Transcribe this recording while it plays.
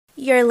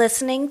You're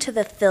listening to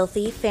the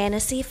Filthy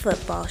Fantasy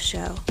Football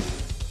Show. All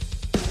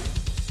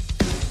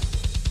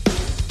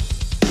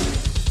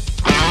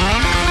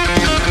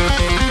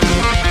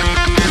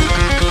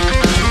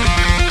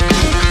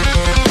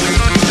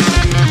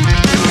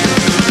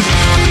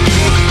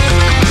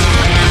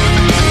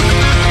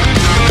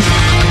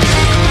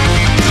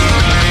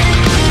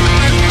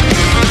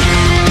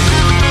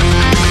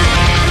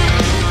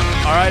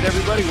right,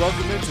 everybody,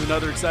 welcome into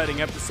another exciting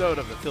episode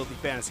of the Filthy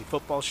Fantasy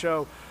Football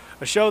Show,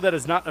 a show that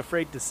is not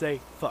afraid to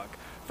say fuck.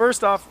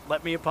 First off,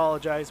 let me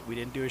apologize. We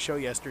didn't do a show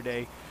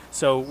yesterday,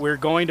 so we're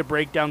going to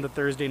break down the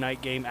Thursday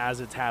night game as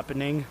it's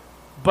happening,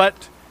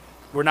 but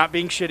we're not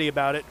being shitty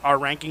about it. Our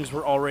rankings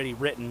were already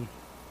written,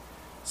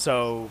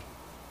 so,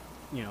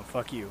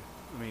 fuck you.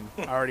 I mean,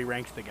 I already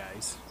ranked the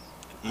guys.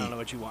 I don't know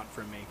what you want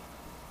from me.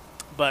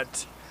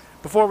 But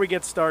before we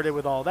get started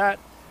with all that,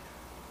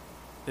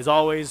 as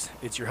always,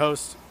 it's your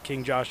host,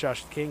 King Josh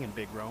the King, and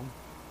Big Rome.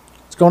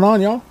 What's going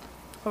on, y'all?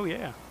 Oh,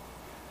 yeah.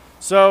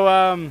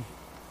 So,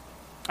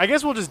 I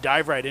guess we'll just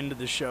dive right into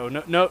the show.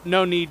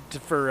 No need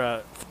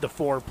for the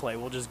foreplay.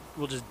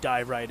 We'll just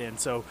dive right in.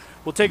 So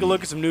we'll take a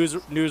look at some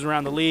news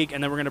around the league,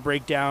 and then we're going to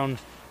break down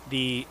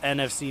the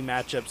NFC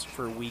matchups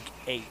for Week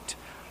 8.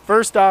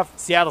 First off,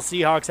 Seattle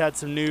Seahawks had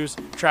some news.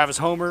 Travis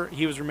Homer,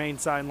 he was remained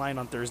sidelined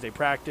on Thursday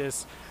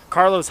practice.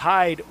 Carlos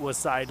Hyde was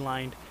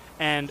sidelined,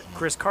 and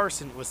Chris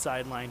Carson was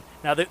sidelined.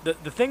 Now, the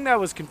thing that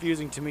was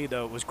confusing to me,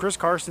 though, was Chris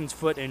Carson's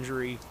foot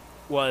injury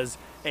was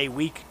a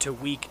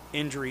week-to-week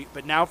injury,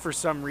 but now for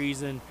some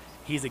reason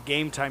he's a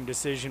game-time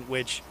decision,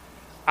 which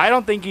I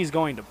don't think he's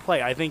going to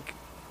play. I think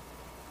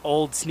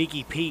old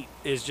Sneaky Pete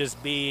is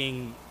just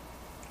being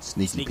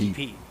Sneaky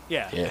Pete.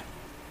 Yeah.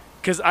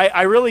 Because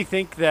I really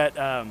think that,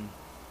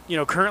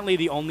 currently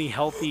the only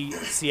healthy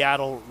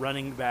Seattle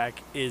running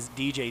back is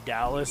DJ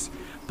Dallas,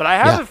 but I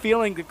have a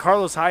feeling that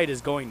Carlos Hyde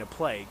is going to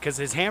play because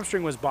his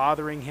hamstring was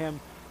bothering him,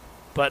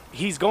 but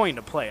he's going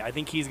to play. I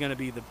think he's going to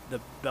be the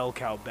bell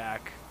cow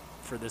back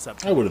for this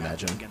upcoming. I would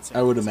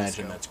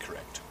imagine that's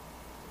correct.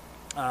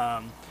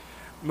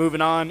 Moving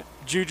on,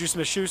 Juju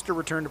Smith-Schuster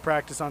returned to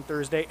practice on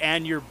Thursday,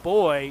 and your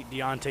boy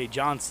Deontay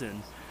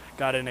Johnson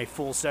got in a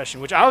full session,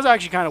 which I was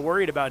actually kind of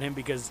worried about him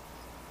because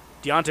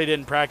Deontay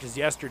didn't practice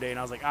yesterday, and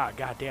I was like,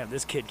 goddamn,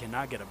 this kid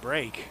cannot get a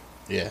break.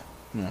 Yeah,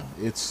 no,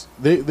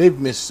 they've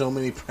missed so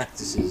many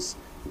practices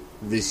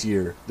this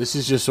year. This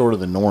is just sort of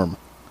the norm.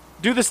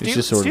 Dude, the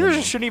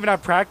Steelers shouldn't even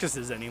have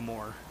practices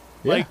anymore.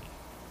 Yeah.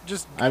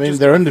 Just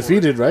they're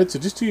undefeated, right? So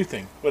just do your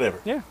thing.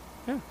 Whatever. Yeah.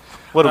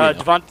 What do we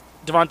know?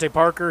 Devontae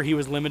Parker, he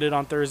was limited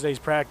on Thursday's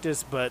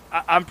practice, but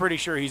I'm pretty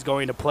sure he's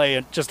going to play.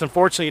 And just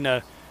unfortunately in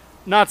a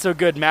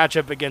not-so-good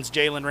matchup against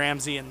Jalen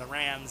Ramsey and the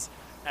Rams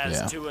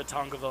as Tua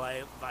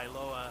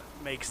Tagovailoa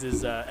makes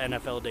his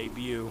NFL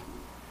debut.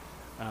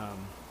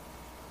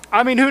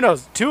 Who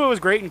knows? Tua was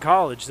great in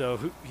college,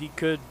 so he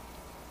could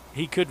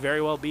very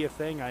well be a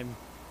thing. I'm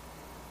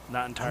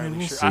not entirely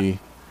we'll sure. See.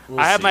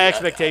 I have my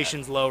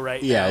expectations low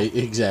right now. Yeah,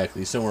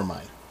 exactly. So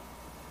are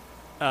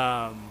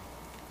mine.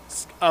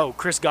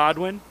 Chris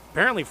Godwin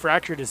apparently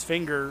fractured his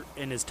finger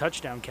in his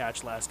touchdown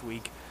catch last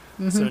week.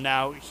 Mm-hmm. So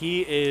now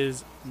he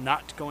is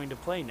not going to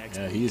play next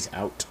week. Yeah, he's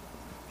out.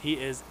 He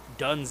is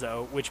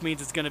donezo, which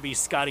means it's going to be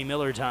Scotty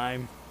Miller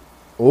time.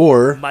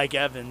 Or Mike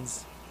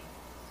Evans.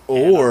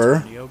 Or and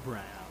Antonio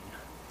Brown.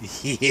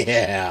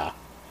 Yeah.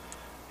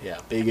 Yeah,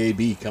 Big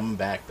AB coming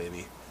back,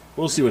 baby.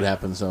 We'll see what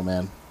happens, though,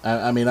 man.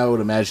 I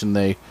would imagine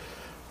they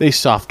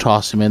soft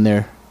toss him in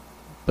there.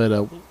 But,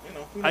 who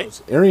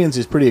knows? Arians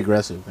is pretty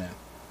aggressive, man.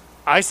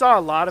 I saw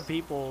a lot of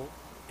people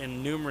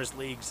in numerous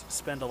leagues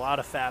spend a lot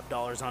of fab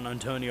dollars on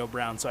Antonio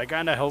Brown, so I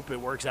kind of hope it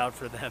works out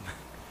for them.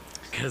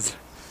 Because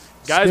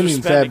guys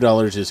spending fab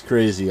dollars is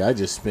crazy. I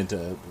just spent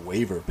a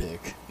waiver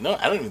pick. No,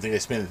 I don't even think I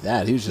spent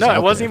that. He was just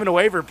it wasn't even a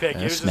waiver pick.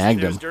 I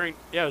snagged him.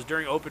 It was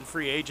during open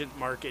free agent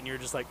market, and you're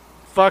just like,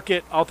 fuck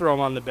it, I'll throw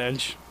him on the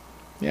bench.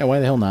 Yeah, why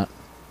the hell not?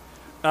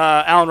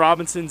 Allen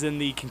Robinson's in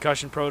the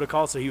concussion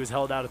protocol, so he was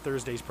held out of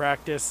Thursday's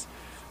practice.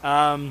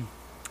 Let's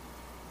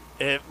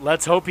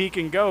hope he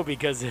can go,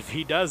 because if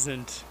he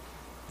doesn't,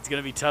 it's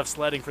going to be tough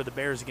sledding for the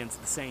Bears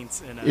against the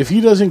Saints. If he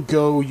doesn't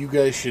go, you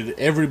guys should,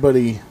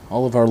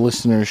 all of our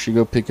listeners should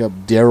go pick up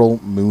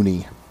Darryl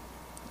Mooney.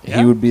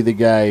 Yeah. He would be the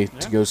guy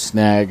to go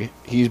snag.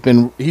 He's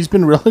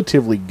been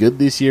relatively good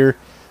this year.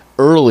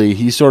 Early,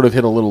 he sort of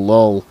hit a little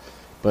lull.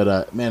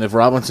 But, man, if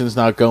Robinson's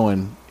not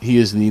going, he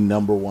is the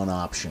number one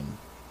option.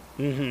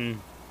 Mm-hmm.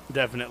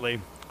 Definitely.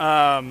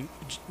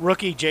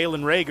 Rookie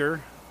Jalen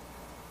Reagor,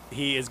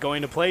 he is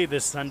going to play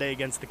this Sunday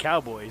against the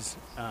Cowboys.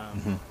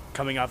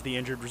 Coming off the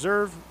injured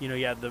reserve. He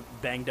had the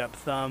banged-up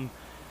thumb.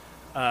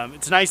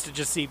 It's nice to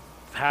just see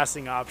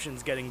passing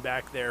options getting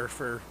back there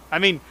for –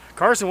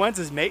 Carson Wentz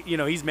has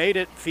he's made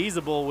it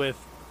feasible with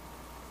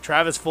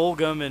Travis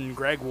Fulgham and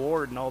Greg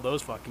Ward and all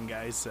those fucking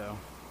guys, so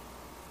 –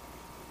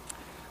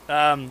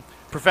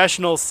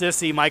 professional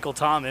sissy Michael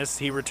Thomas,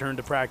 he returned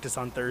to practice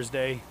on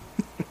Thursday.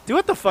 Dude,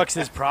 what the fuck's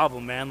his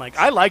problem, man?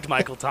 I liked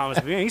Michael Thomas,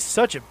 but he's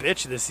such a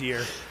bitch this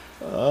year.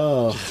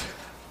 Oh,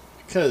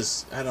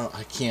 because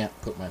I can't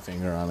put my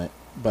finger on it.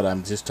 but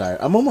I'm just tired.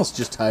 I'm almost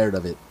just tired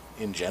of it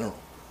in general.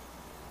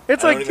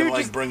 It's I like, don't even dude,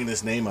 like just, bringing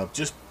his name up.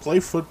 Just play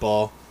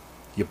football,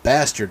 you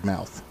bastard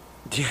mouth.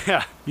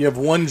 yeah. You have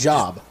one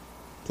job,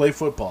 play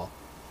football,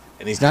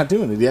 and he's not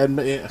doing it. He had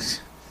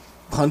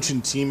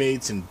punching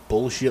teammates and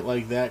bullshit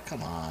like that.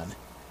 Come on,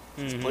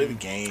 just play the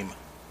game.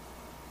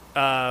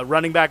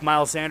 Running back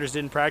Miles Sanders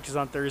didn't practice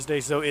on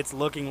Thursday, so it's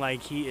looking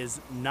like he is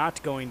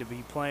not going to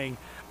be playing.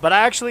 But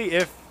actually,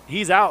 if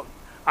he's out,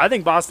 I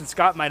think Boston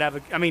Scott might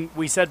have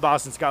we said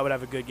Boston Scott would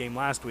have a good game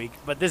last week,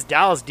 but this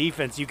Dallas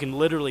defense, you can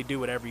literally do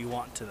whatever you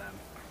want to them.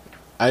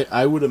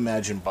 I would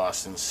imagine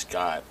Boston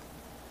Scott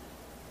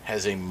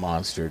has a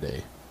monster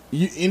day.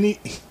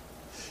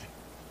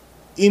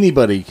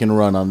 Anybody can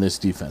run on this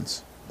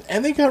defense.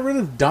 And they got rid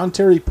of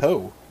Dontari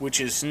Poe, which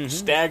is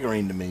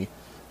staggering to me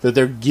that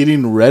they're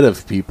getting rid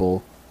of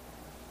people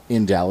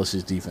in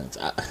Dallas's defense.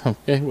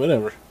 Okay,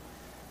 whatever.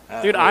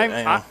 Dude,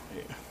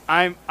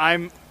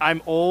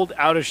 I'm old,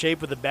 out of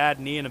shape with a bad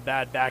knee and a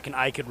bad back, and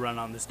I could run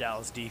on this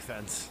Dallas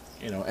defense.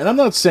 And I'm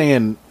not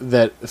saying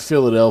that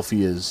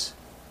Philadelphia's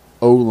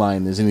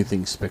O-line is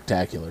anything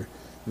spectacular.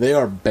 They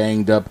are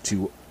banged up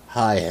to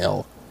high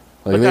hell.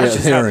 Like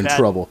they're in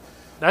trouble.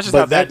 That's just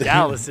how bad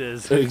Dallas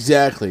is.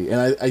 Exactly,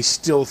 and I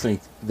still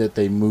think that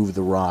they move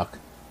the rock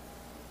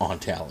on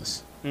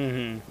Dallas.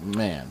 Mm-hmm.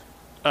 Man.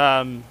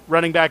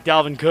 Running back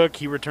Dalvin Cook,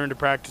 he returned to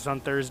practice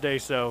on Thursday,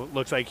 so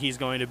looks like he's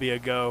going to be a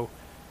go.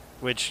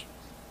 Which,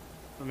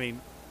 I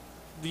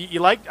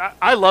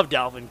love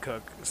Dalvin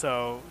Cook,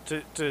 so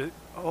to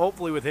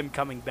hopefully with him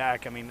coming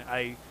back,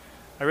 I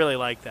really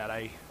like that.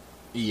 I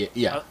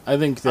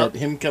think that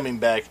him coming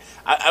back,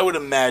 I would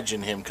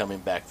imagine him coming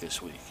back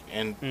this week,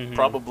 and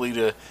probably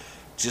to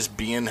just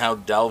being how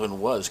Dalvin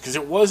was, because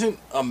it wasn't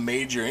a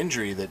major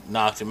injury that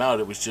knocked him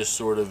out. It was just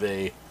sort of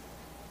an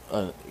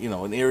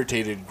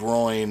irritated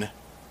groin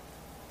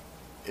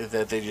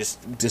that they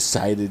just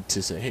decided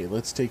to say, hey,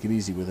 let's take it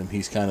easy with him.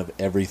 He's kind of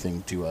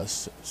everything to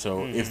us.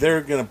 So if they're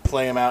going to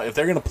play him out, if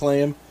they're going to play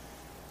him,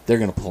 they're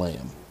going to play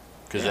him,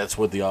 because that's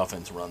what the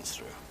offense runs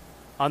through.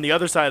 On the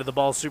other side of the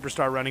ball,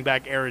 superstar running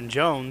back Aaron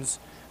Jones,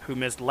 who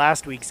missed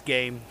last week's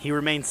game, he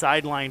remained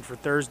sidelined for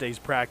Thursday's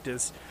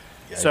practice.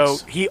 Yikes. So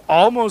he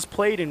almost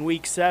played in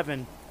Week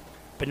 7,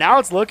 but now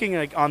it's looking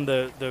like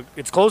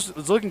it's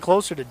looking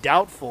closer to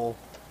doubtful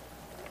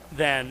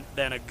than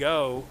a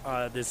go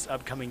this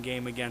upcoming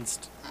game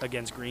against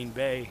Green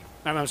Bay.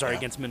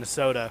 Against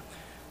Minnesota.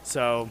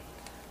 So,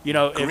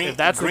 if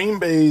that's Green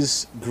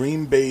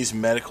Bay's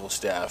medical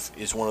staff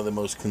is one of the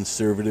most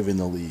conservative in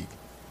the league.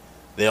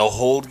 They'll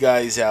hold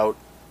guys out,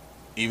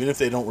 even if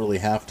they don't really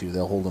have to.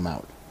 They'll hold them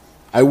out.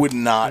 I would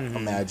not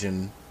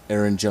imagine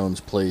Aaron Jones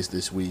plays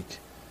this week.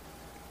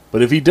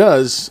 But if he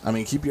does,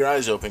 keep your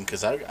eyes open,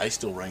 because I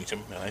still ranked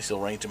him, and I still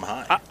ranked him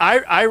high.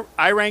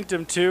 I ranked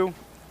him too.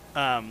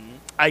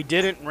 I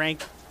didn't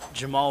rank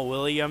Jamal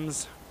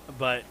Williams,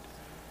 but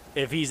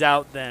if he's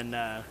out, then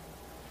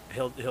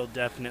he'll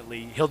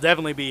definitely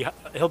be a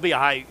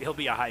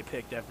high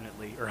pick,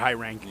 definitely, or high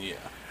rank.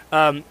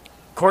 Yeah.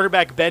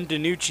 Quarterback Ben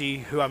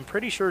DiNucci, who I'm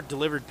pretty sure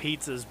delivered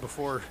pizzas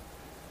before,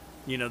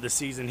 the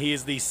season. He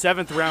is the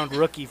 7th round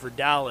rookie for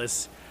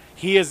Dallas.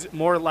 He is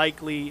more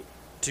likely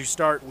to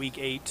start Week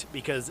 8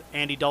 because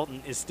Andy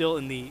Dalton is still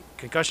in the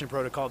concussion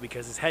protocol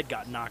because his head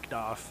got knocked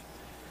off,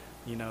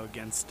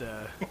 against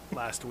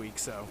last week.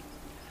 So,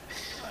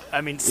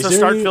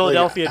 start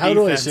Philadelphia defense. How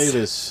do I say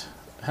this?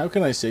 How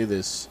can I say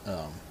this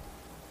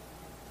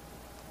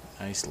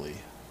nicely?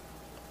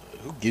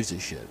 Who gives a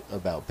shit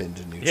about Ben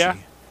DiNucci? Yeah.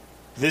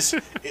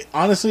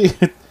 Honestly,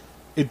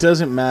 it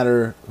doesn't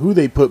matter who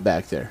they put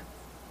back there.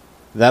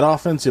 That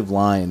offensive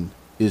line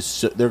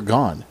they're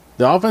gone.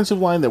 The offensive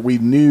line that we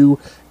knew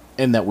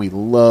and that we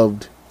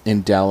loved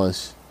in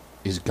Dallas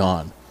is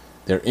gone.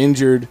 They're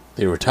injured.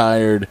 They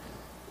retired.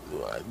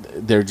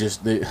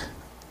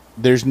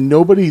 There's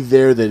nobody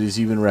there that is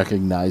even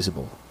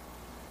recognizable.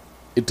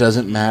 It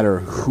doesn't matter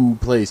who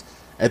plays.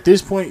 At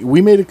this point,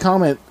 we made a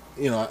comment,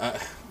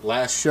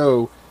 last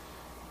show.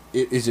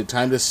 Is it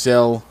time to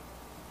sell?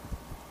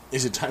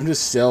 Is it time to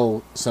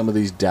sell some of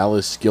these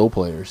Dallas skill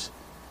players?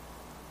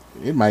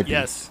 It might be.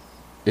 Yes.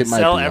 It might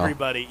sell be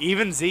everybody,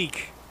 even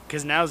Zeke,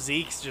 because now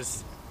Zeke's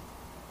just.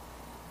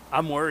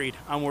 I'm worried.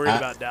 I'm worried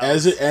about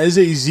Dallas. As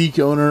a Zeke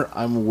owner,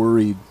 I'm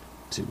worried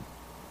too.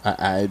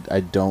 I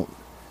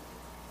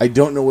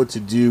don't know what to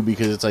do,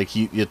 because it's like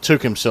you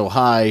took him so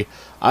high.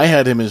 I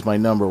had him as my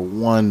number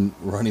 1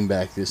 running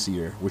back this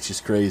year, which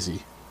is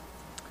crazy.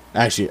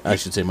 Actually, I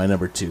should say my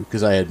number 2,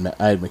 because I had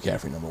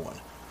McCaffrey number 1.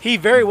 He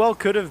very well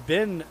could have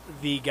been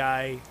the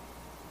guy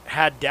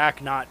had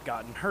Dak not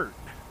gotten hurt.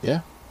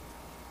 Yeah.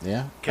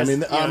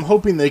 I'm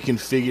hoping they can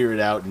figure it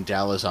out in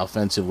Dallas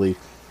offensively,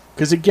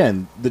 because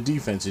again, the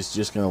defense is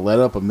just going to let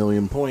up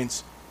 1,000,000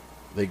 points.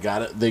 They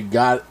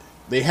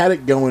had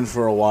it going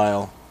for a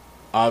while.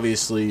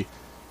 Obviously,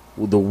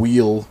 the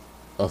wheel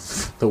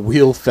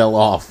fell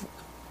off,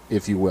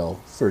 if you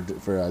will, for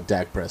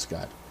Dak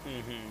Prescott.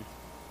 Mm-hmm.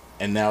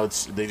 And now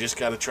they just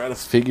got to try to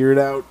figure it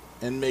out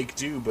and make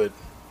do. But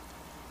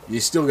you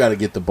still got to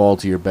get the ball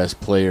to your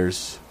best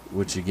players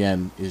which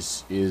again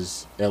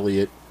is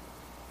Elliott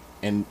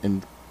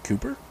and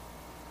Cooper.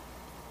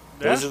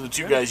 Those are the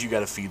two guys you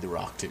got to feed the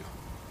rock to.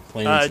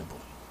 Plain and simple.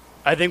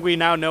 I think we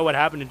now know what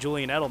happened to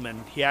Julian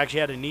Edelman. He actually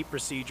had a knee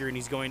procedure, and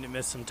he's going to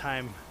miss some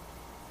time.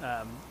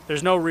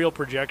 There's no real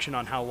projection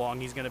on how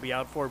long he's going to be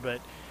out for,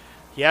 but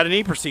he had a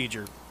knee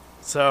procedure.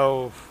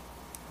 So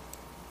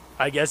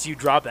I guess you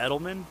drop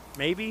Edelman,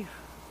 maybe?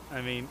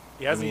 I mean,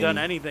 he hasn't done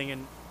anything,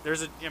 and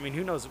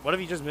who knows? What if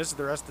he just misses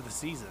the rest of the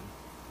season?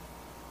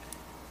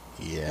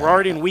 Yeah. We're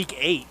already in week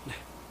 8.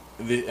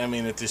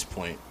 At this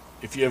point,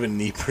 if you have a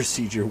knee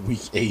procedure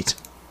week 8,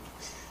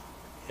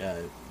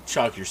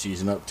 chalk your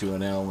season up to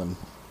an L and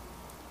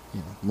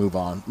move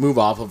on. Move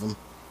off of him.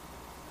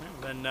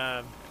 And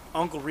then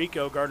Uncle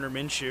Rico, Gardner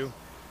Minshew,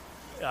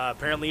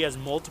 apparently has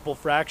multiple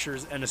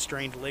fractures and a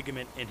strained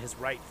ligament in his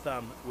right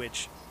thumb,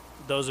 which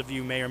those of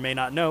you may or may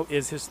not know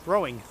is his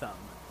throwing thumb.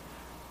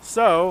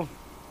 So,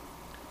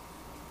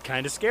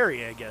 kind of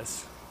scary, I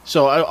guess.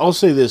 So I'll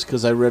say this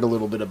because I read a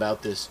little bit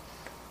about this.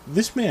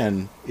 This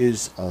man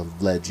is a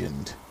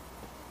legend.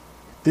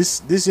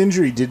 This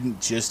injury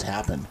didn't just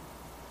happen.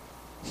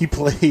 He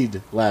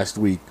played last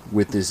week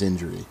with this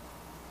injury.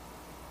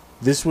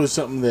 This was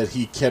something that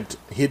he kept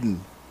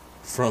hidden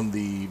from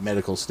the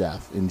medical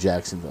staff in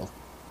Jacksonville.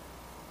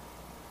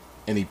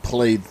 And he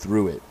played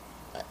through it.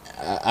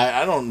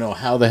 I don't know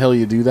how the hell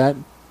you do that.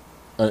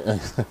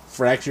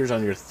 Fractures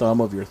on your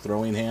thumb of your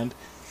throwing hand.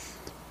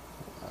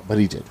 But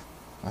he did.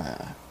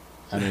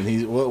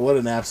 He's what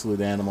an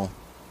absolute animal.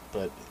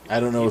 But I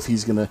don't know if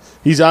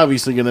he's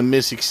obviously going to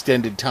miss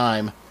extended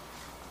time.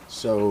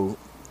 So,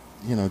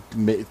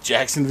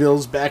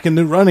 Jacksonville's back in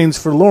the runnings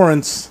for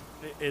Lawrence.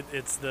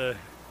 It's the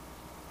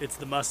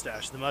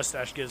mustache. The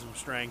mustache gives him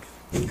strength.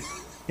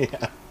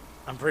 Yeah.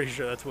 I'm pretty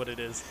sure that's what it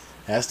is.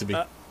 Has to be.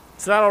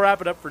 So that'll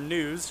wrap it up for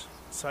news.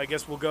 So I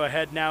guess we'll go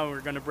ahead now and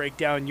we're going to break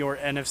down your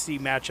NFC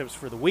matchups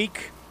for the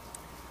week.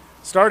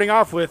 Starting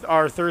off with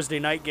our Thursday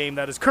night game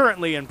that is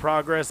currently in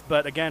progress,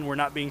 but again, we're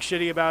not being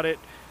shitty about it.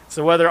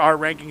 So whether our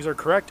rankings are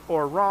correct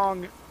or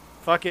wrong,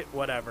 fuck it,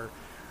 whatever.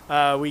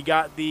 We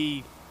got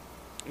the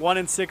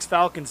 1-6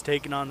 Falcons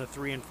taking on the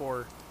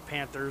 3-4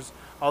 Panthers.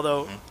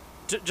 Although,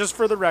 just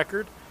for the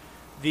record,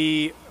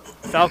 the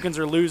Falcons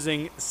are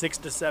losing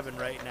 6-7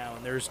 right now,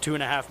 and there's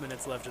 2.5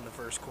 minutes left in the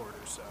first quarter.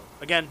 So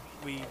again,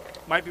 we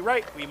might be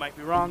right, we might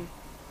be wrong.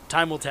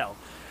 Time will tell.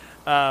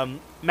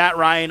 Matt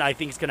Ryan, I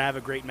think, is going to have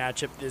a great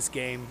matchup this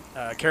game.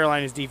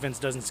 Carolina's defense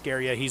doesn't scare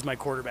you. He's my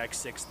quarterback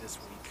 6 this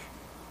week.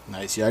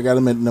 Nice. Yeah, I got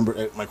him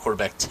at my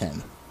quarterback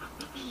 10.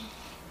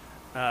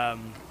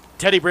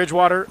 Teddy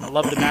Bridgewater, I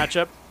love the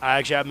matchup. I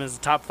actually have him as a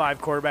top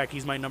 5 quarterback.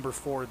 He's my number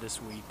 4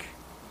 this week.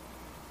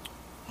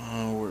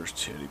 Oh, where's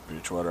Teddy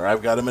Bridgewater?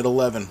 I've got him at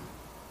 11.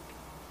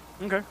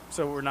 Okay,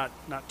 so we're not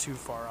too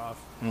far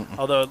off.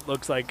 Although it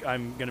looks like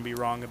I'm going to be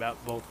wrong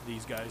about both of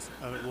these guys.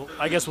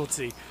 I guess we'll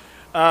see.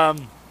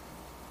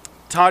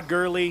 Todd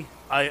Gurley,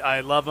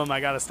 I love him. I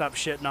got to stop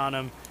shitting on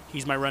him.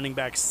 He's my running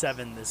back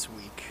 7 this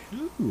week.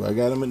 Ooh, I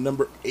got him at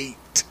number 8.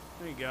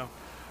 There you go.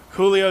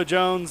 Julio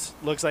Jones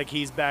looks like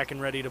he's back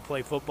and ready to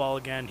play football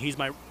again. He's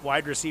my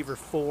wide receiver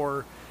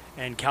 4,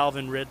 and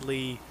Calvin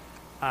Ridley,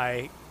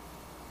 Calvin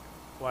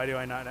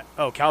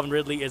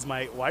Ridley is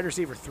my wide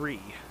receiver 3.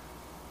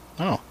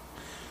 Oh,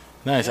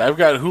 nice. I've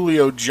got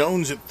Julio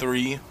Jones at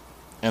 3,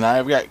 and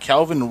I've got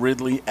Calvin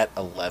Ridley at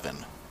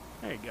 11.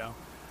 There you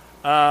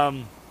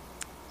go.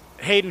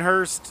 Hayden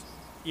Hurst,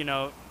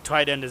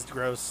 tight end is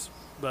gross,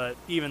 but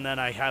even then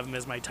I have him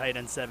as my tight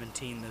end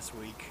 17 this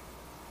week.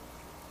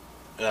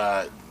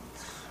 Where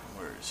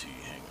is he?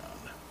 Hang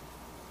on.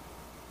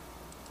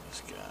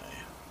 This guy.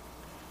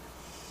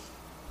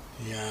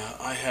 Yeah,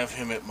 I have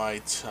him at my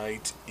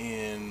tight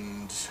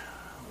end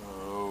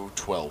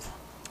 12.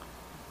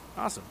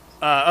 Awesome.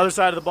 Other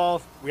side of the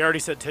ball, we already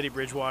said Teddy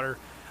Bridgewater.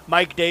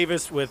 Mike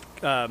Davis with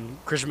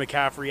Christian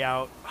McCaffrey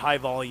out, high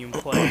volume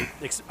play.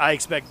 I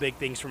expect big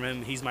things from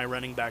him. He's my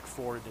running back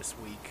 4 this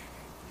week.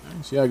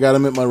 Nice. Yeah, I got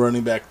him at my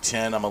running back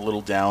 10. I'm a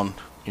little down,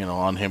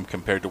 on him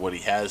compared to what he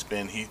has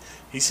been. He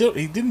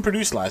didn't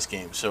produce last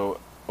game,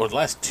 or the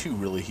last 2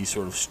 really. He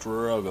sort of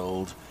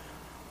struggled,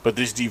 but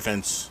this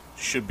defense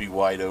should be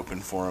wide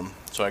open for him.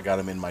 So I got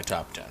him in my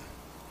top 10.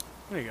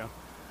 There you go.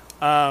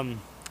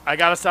 I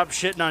got to stop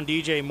shitting on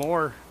DJ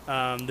Moore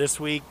this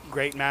week.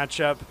 Great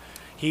matchup.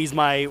 He's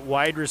my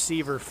wide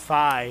receiver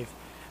 5,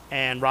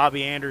 and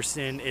Robbie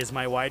Anderson is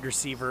my wide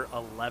receiver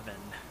 11.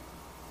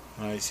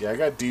 Nice. Yeah, I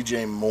got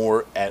DJ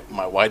Moore at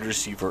my wide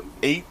receiver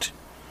 8,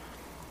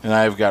 and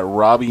I've got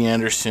Robbie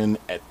Anderson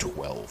at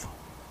 12.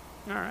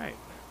 All right.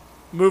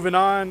 Moving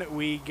on,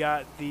 we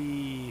got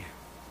the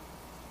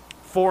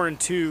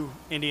 4-2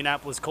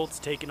 Indianapolis Colts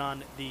taking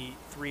on the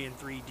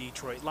 3-3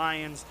 Detroit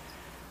Lions.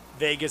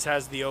 Vegas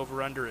has the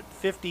over-under at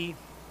 50,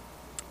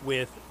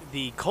 with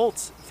the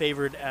Colts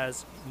favored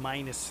as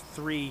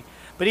 -3.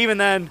 But even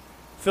then,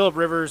 Phillip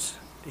Rivers,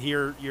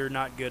 you're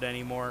not good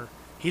anymore.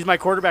 He's my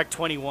quarterback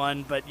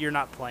 21, but you're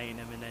not playing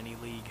him in any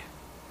league.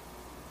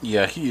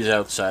 Yeah, he's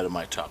outside of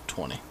my top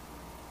 20.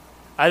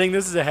 I think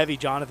this is a heavy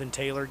Jonathan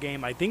Taylor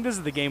game. I think this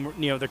is the game,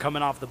 they're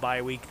coming off the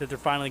bye week, that they're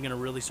finally going to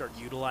really start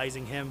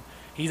utilizing him.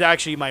 He's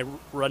actually my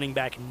running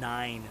back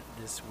 9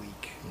 this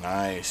week.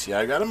 Nice. Yeah,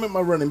 I got him at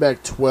my running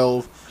back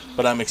 12,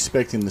 but I'm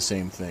expecting the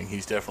same thing.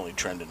 He's definitely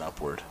trending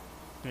upward.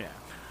 Yeah.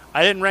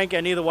 I didn't rank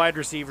any of the wide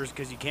receivers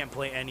because you can't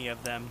play any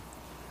of them.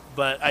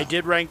 But I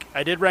did rank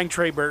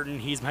Trey Burton.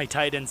 He's my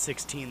tight end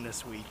 16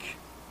 this week.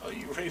 Oh,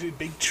 you rated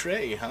Big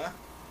Trey, huh?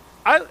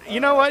 You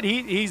know what?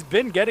 He's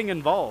been getting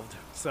involved.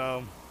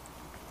 So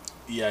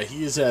yeah,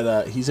 he's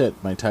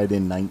at my tight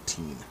end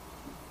 19.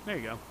 There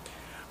you go.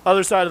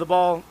 Other side of the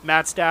ball,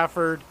 Matt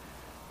Stafford.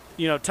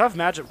 Tough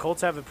matchup.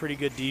 Colts have a pretty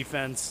good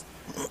defense.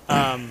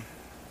 I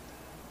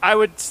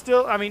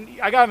got him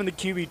in the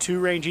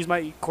QB2 range. He's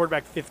my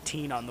quarterback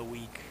 15 on the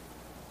week.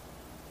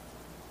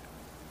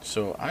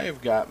 So I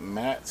have got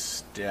Matt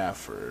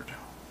Stafford.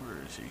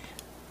 Where is he?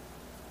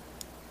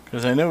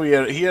 Because I know he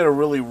had a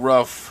really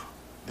rough.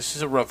 This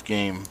is a rough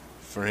game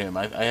for him.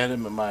 I had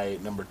him at my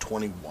number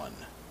 21.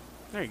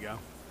 There you go.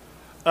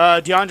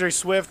 DeAndre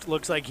Swift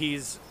looks like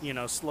he's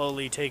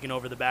slowly taking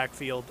over the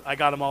backfield. I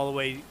got him all the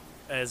way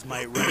as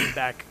my running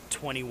back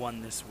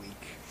 21 this week.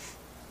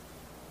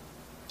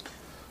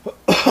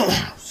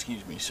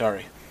 Excuse me.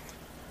 Sorry.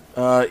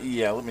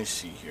 Yeah. Let me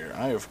see here.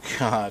 I've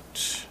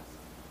got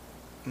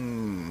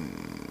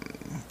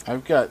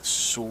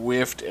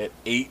Swift at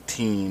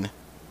 18.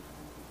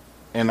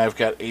 And I've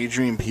got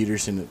Adrian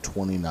Peterson at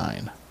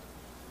 29.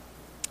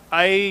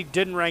 I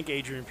didn't rank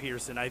Adrian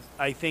Peterson. I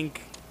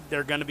think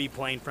they're going to be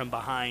playing from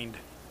behind.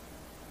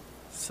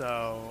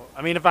 So,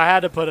 if I had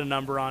to put a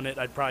number on it,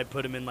 I'd probably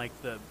put him in like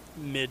the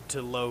mid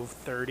to low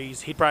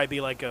 30s. He'd probably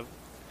be like a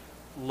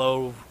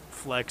low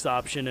flex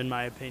option in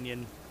my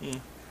opinion.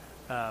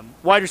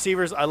 Wide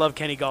receivers, I love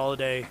Kenny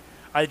Golladay.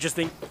 I just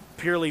think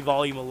purely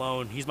volume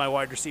alone, he's my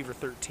wide receiver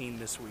 13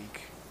 this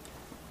week.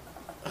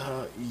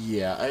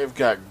 Yeah, I've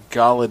got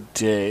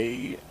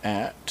Golladay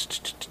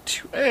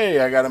at... Hey,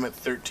 I got him at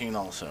 13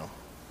 also.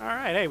 All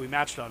right, hey, we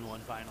matched on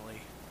one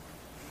finally.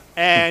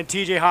 And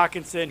TJ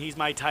Hawkinson, he's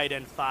my tight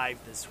end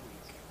 5 this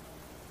week.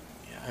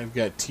 Yeah, I've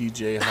got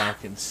TJ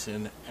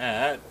Hawkinson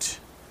at...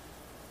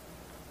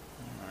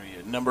 Where are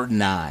you? Number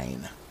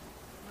 9.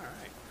 All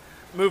right.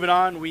 Moving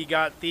on, we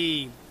got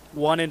the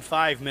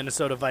 1-5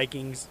 Minnesota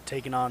Vikings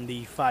taking on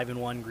the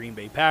 5-1 Green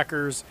Bay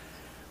Packers.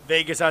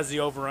 Vegas has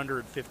the over-under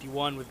at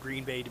 51 with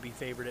Green Bay to be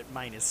favored at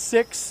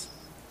 -6,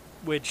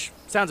 which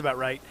sounds about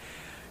right.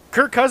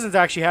 Kirk Cousins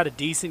actually had a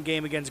decent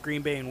game against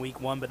Green Bay in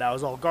Week 1, but that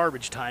was all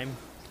garbage time.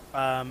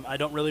 I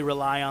don't really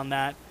rely on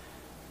that.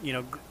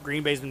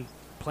 Green Bay's been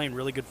playing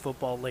really good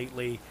football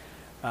lately.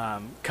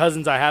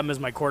 Cousins, I have him as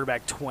my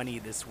quarterback 20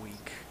 this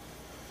week.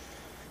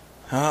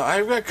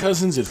 I've got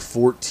Cousins at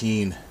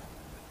 14.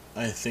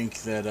 I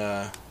think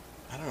that...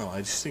 I don't know. I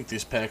just think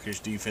this Packers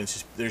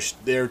defense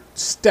they're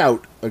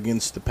stout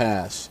against the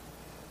pass.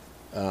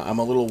 I'm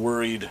a little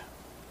worried.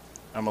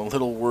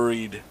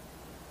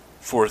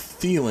 For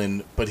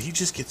Thielen, but he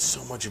just gets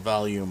so much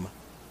volume,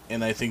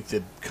 and I think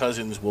that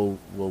Cousins will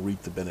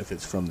reap the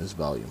benefits from this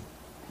volume.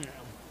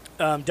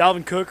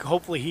 Dalvin Cook,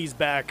 hopefully he's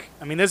back.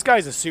 This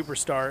guy's a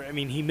superstar.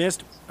 He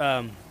missed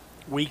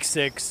Week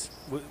 6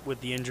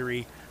 with the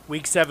injury.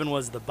 Week 7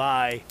 was the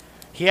bye.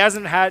 He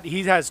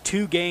has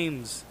 2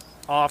 games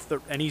off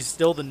and he's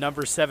still the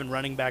number 7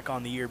 running back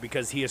on the year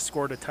because he has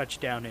scored a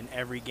touchdown in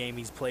every game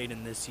he's played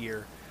in this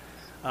year.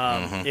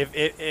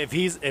 If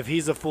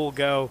he's a full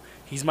go,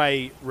 he's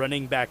my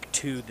running back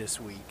 2 this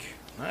week.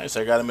 Nice,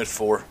 I got him at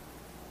 4.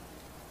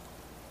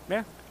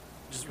 Yeah,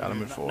 just got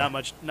him at 4.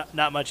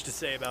 Not much to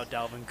say about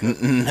Dalvin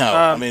Cook.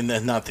 No,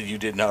 not that you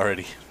didn't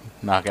already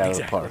knock out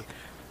exactly. of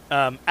the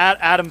park.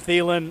 Adam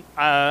Thielen,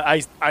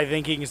 I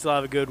think he can still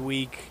have a good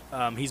week.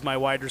 He's my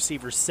wide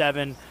receiver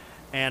 7.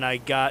 And I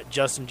got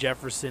Justin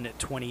Jefferson at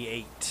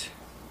 28.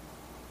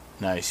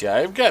 Nice. Yeah,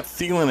 I've got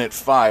Thielen at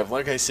 5.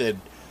 Like I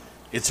said,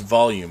 it's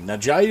volume. Now,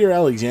 Jair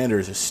Alexander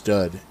is a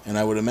stud, and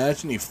I would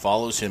imagine he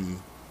follows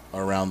him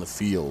around the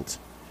field.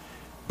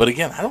 But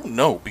again, I don't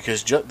know,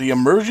 because the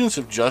emergence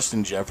of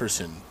Justin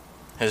Jefferson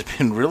has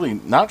been really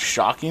not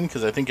shocking,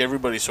 because I think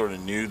everybody sort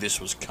of knew this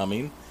was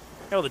coming.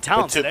 The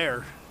talent's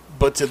there.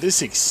 But to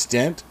this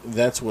extent,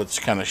 that's what's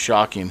kind of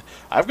shocking.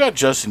 I've got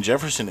Justin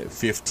Jefferson at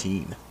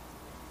 15.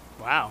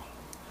 Wow.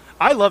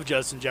 I love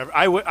Justin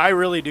Jefferson. I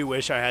really do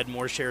wish I had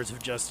more shares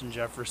of Justin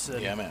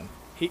Jefferson. Yeah, man.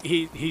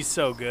 He's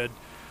so good.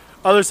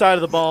 Other side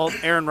of the ball,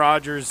 Aaron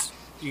Rodgers.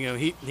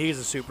 He's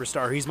a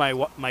superstar. He's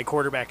my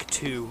quarterback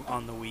 2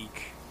 on the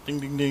week. Ding,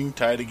 ding, ding.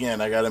 Tied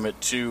again. I got him at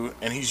 2,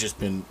 and he's just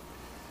been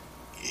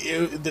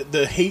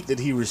the hate that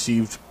he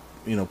received,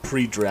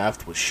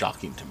 pre-draft was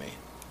shocking to me.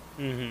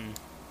 Mm-hmm.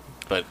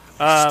 But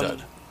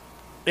stud.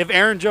 If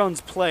Aaron Jones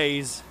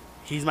plays,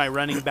 he's my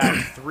running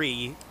back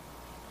 3.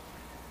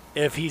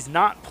 If he's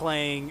not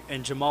playing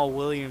and Jamal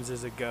Williams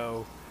is a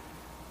go,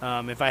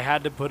 if I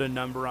had to put a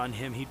number on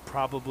him, he'd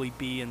probably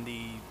be in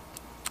the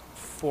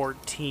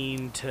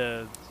 14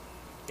 to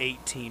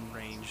 18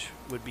 range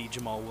would be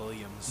Jamal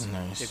Williams.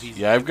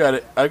 Nice. I've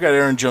got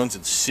Aaron Jones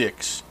at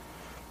 6,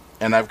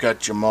 and I've got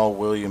Jamal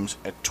Williams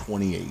at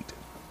 28.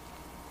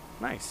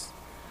 Nice.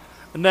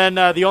 And then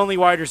the only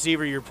wide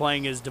receiver you're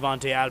playing is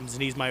Devontae Adams,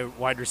 and he's my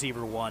wide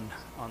receiver 1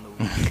 on the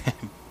week.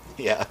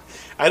 Yeah.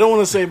 I don't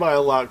want to say by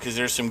a lot because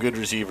there's some good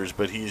receivers,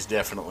 but he's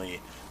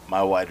definitely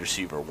my wide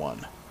receiver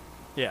 1.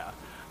 Yeah.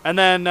 And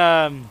then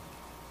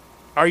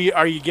are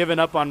you giving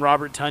up on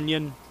Robert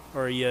Tonyan,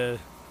 or are you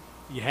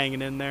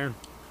hanging in there?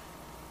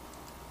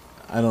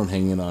 I don't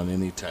hang in on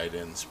any tight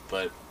ends,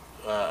 but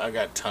I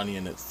got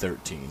Tonyan at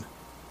 13.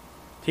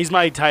 He's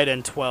my tight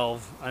end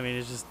 12. I mean,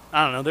 it's just,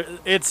 I don't know.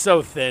 It's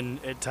so thin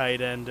at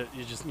tight end.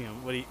 You just,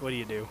 what do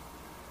you do?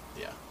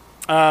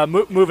 Yeah.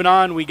 Moving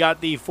on, we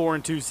got the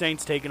 4-2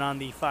 Saints taking on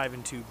the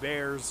 5-2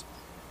 Bears.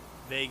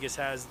 Vegas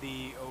has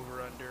the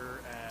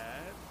over/under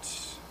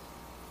at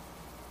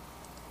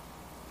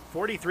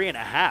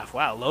 43.5.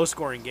 Wow, low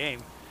scoring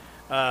game.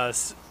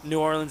 New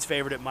Orleans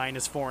favored at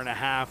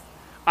 -4.5.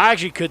 I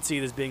actually could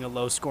see this being a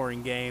low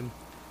scoring game.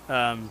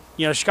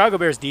 Chicago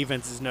Bears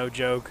defense is no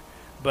joke.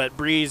 But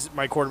Breeze,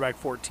 my quarterback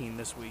 14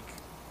 this week.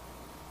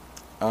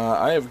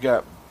 I have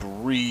got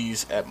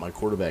Breeze at my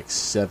quarterback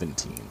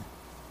 17.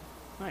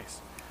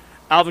 Nice.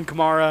 Alvin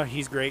Kamara,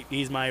 he's great.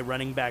 He's my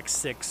running back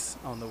 6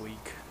 on the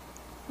week.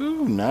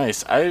 Ooh,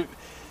 nice. I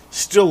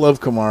still love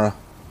Kamara.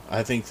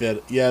 I think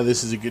that,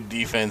 this is a good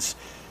defense,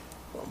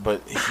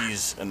 but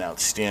he's an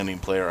outstanding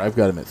player. I've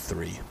got him at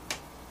 3.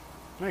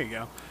 There you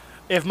go.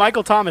 If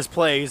Michael Thomas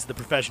plays, the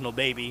professional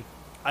baby,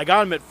 I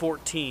got him at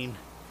 14.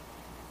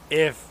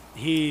 If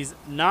he's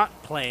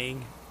not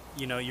playing,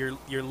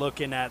 you're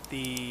looking at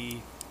the,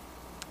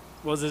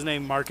 what was his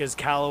name, Marcus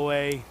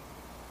Callaway,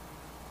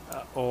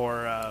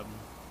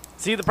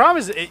 see, the problem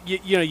is,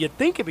 you'd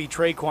think it'd be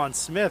Traquan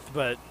Smith,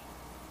 but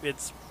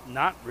it's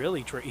not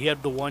really. He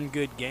had the one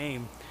good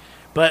game.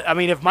 But, I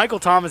mean, if Michael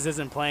Thomas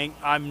isn't playing,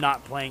 I'm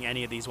not playing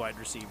any of these wide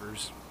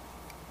receivers.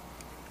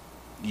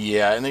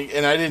 Yeah,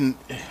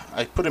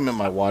 I put him in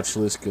my watch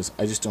list because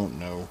I just don't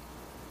know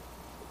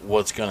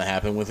what's going to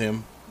happen with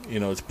him.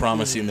 It's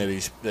promising that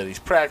he's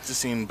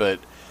practicing, but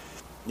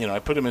I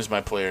put him as my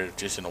player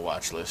just in a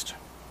watch list.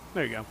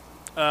 There you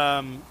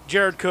go.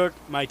 Jared Cook,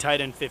 my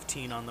tight end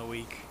 15 on the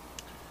week.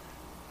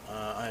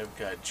 I've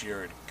got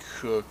Jared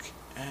Cook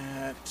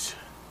at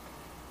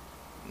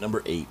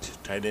number 8,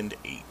 tight end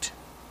 8.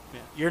 Yeah.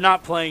 You're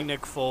not playing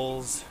Nick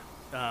Foles.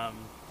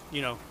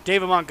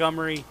 David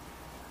Montgomery,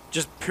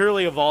 just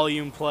purely a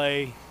volume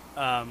play.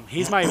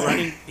 He's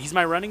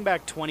my running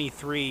back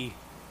 23.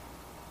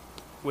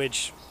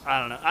 Which, I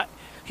don't know.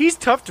 He's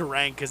tough to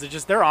rank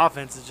because their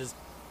offense is just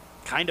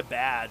kind of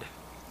bad.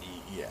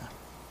 Yeah.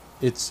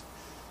 It's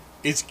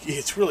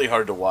really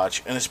hard to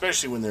watch, and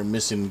especially when they're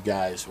missing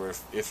guys. Where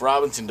if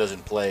Robinson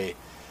doesn't play,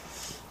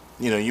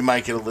 you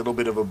might get a little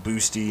bit of a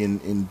boosty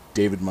in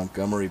David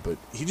Montgomery, but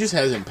he just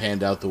hasn't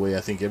panned out the way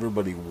I think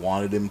everybody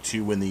wanted him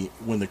to when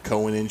the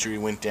Cohen injury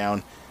went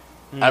down.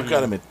 Mm-hmm. I've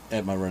got him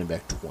at my running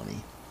back 20.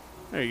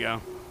 There you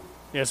go.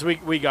 Yeah, so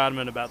we got him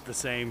at about the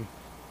same.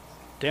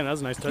 Damn, that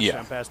was a nice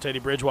touchdown pass. Teddy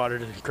Bridgewater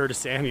to Curtis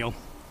Samuel.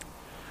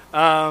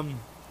 Allen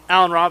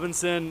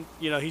Robinson,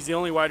 he's the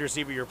only wide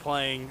receiver you're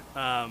playing.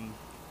 But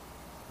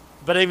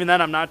even then,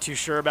 I'm not too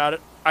sure about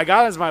it. I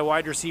got as my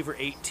wide receiver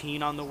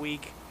 18 on the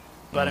week.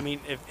 But, I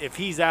mean, if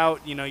he's out,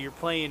 you're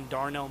playing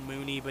Darnell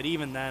Mooney. But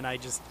even then, I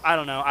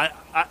don't know.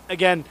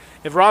 Again,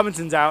 if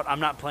Robinson's out, I'm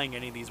not playing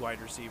any of these wide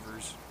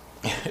receivers.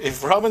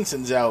 If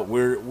Robinson's out,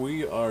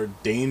 we are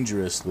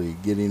dangerously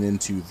getting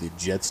into the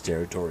Jets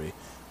territory.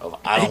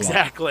 I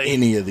don't want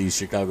any of these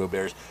Chicago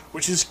Bears,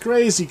 which is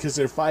crazy because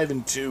they're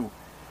 5-2.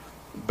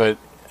 But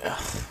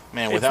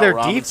man, without their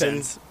Robinson,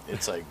 defense.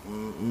 It's like,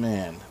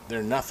 man,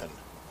 they're nothing.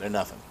 They're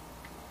nothing.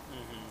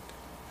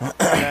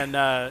 Mm-hmm.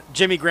 And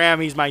Jimmy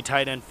Graham, he's my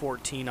tight end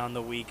 14 on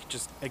the week.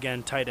 Just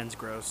again, tight end's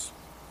gross.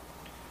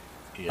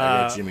 Yeah,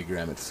 I got Jimmy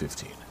Graham at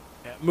 15.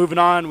 Yeah, moving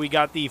on, we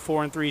got the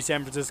 4-3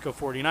 San Francisco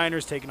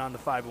 49ers taking on the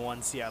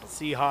 5-1 Seattle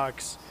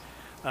Seahawks.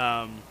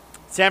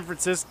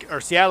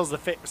 Seattle's the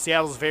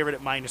favorite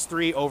at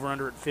 -3, over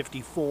under at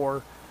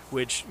 54,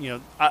 which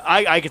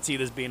I could see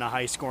this being a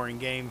high scoring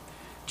game.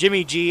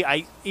 Jimmy G,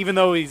 even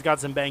though he's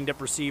got some banged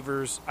up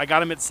receivers, I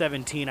got him at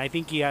 17. I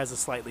think he has a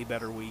slightly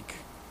better week.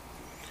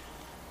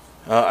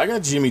 I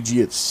got Jimmy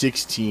G at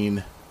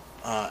 16.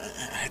 I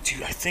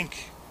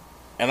think,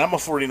 and I'm a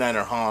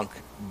 49er honk,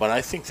 but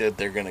I think that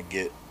they're gonna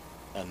get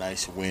a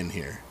nice win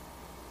here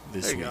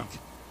this week,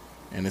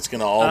 and it's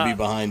gonna all be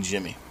behind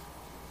Jimmy.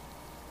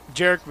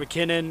 Jerick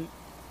McKinnon,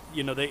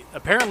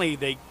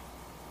 they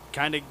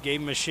kind of gave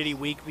him a shitty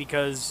week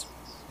because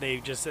they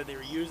just said they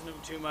were using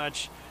him too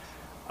much.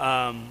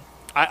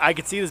 I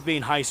could see this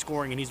being high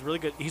scoring, and he's really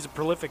good. He's a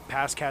prolific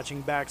pass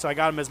catching back, so I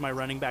got him as my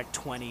running back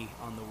 20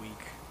 on the week.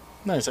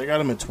 Nice, I got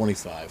him at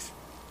 25.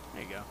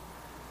 There you go.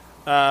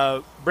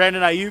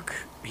 Brandon Ayuk,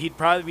 he'd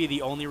probably be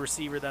the only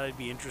receiver that I'd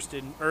be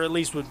interested in, or at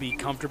least would be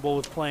comfortable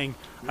with playing.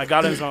 I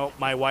got him as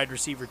my wide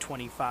receiver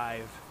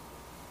 25.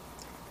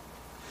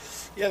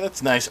 Yeah,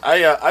 that's nice.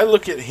 I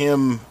look at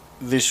him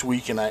this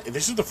week, and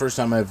this is the first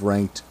time I've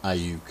ranked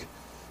Ayuk.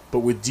 But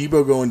with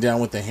Debo going down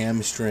with the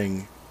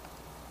hamstring,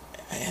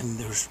 and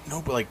there's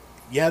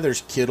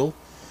there's Kittle,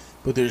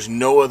 but there's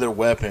no other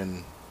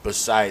weapon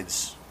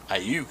besides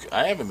Ayuk,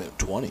 I have him at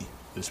 20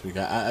 this week.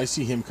 I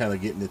see him kind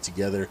of getting it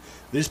together.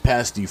 This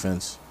pass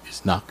defense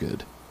is not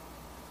good.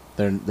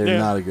 They're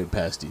not a good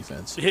pass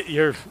defense.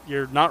 You're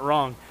not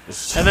wrong.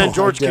 So and then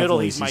George I Kittle,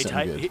 definitely he's see my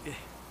something tight. good.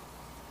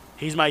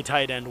 He's my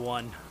tight end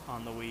 1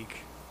 on the week.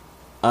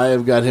 I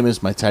have got him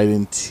as my tight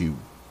end 2.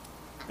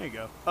 There you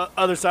go.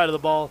 Other side of the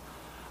ball,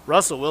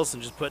 Russell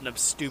Wilson just putting up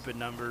stupid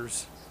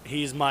numbers.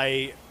 He's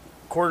my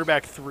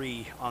quarterback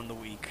 3 on the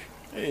week.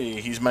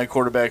 Hey, he's my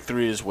quarterback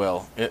 3 as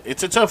well.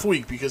 It's a tough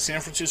week because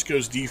San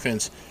Francisco's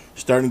defense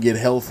starting to get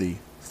healthy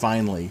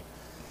finally,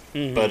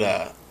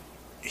 but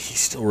he's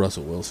still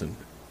Russell Wilson.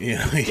 You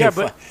know,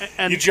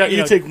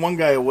 you take one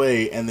guy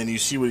away, and then you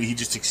see what he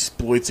just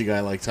exploits a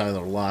guy like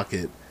Tyler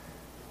Lockett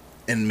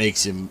and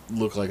makes him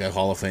look like a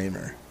Hall of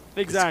Famer.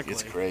 Exactly,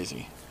 it's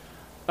crazy.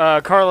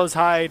 Carlos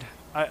Hyde,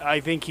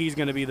 I think he's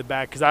going to be the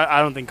back because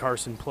I don't think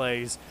Carson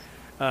plays.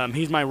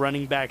 He's my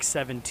running back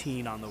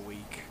 17 on the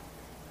week.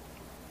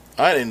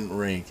 I didn't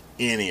rank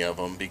any of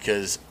them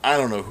because I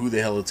don't know who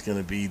the hell it's going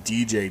to be.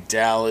 DJ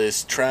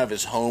Dallas,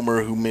 Travis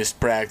Homer, who missed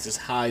practice,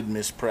 Hyde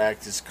missed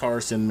practice,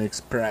 Carson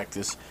missed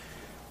practice.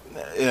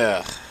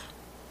 Yeah,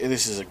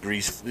 this is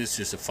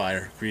just a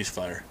grease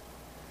fire.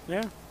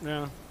 Yeah.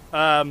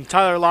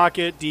 Tyler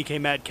Lockett,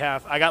 DK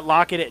Metcalf. I got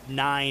Lockett at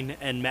 9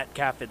 and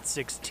Metcalf at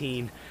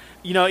 16.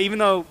 You know, even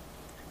though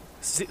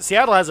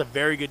Seattle has a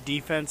very good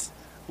defense,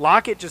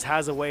 Lockett just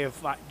has a way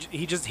of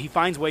he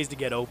finds ways to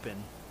get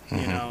open.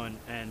 You know,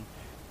 and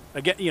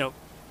again, you know,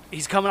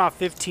 he's coming off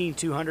 15,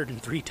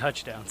 203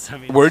 touchdowns. I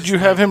mean, where'd you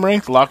have him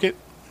ranked, Lockett?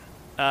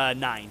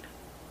 9.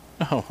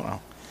 Oh,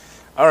 wow.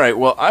 All right,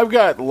 well, I've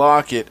got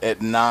Lockett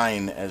at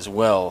 9 as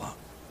well.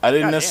 I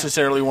didn't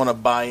necessarily want to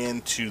buy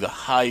into the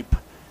hype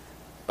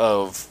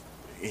of,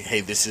 hey,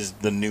 this is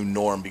the new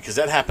norm, because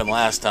that happened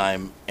last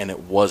time, and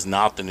it was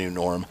not the new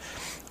norm.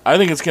 I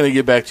think it's going to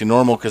get back to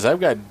normal because I've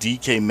got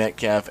DK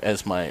Metcalf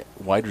as my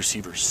wide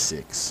receiver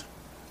 6.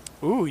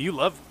 Ooh, you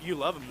love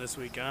him this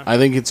week, huh? I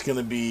think it's going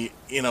to be,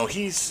 you know,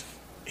 he's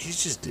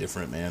just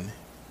different, man.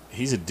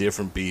 He's a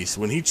different beast.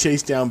 When he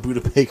chased down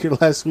Budda Baker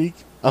last week,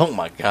 oh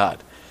my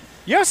God.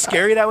 You know how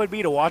scary that would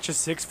be to watch a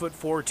 6'4",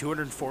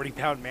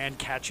 240-pound man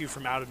catch you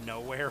from out of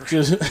nowhere?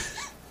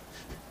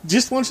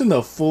 Just watching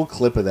the full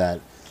clip of that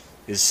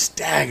is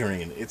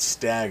staggering. It's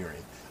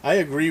staggering. I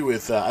agree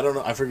with, I don't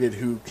know, I forget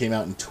who came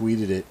out and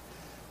tweeted it,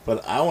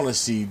 but I want to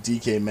see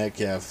DK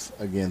Metcalf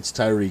against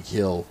Tyreek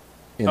Hill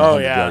in a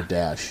 100-yard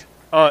dash.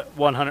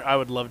 100. I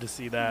would love to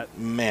see that.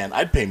 Man,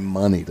 I'd pay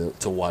money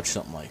to watch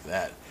something like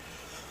that.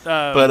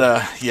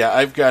 Yeah,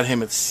 I've got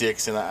him at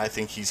 6, and I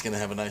think he's going to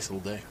have a nice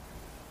little day.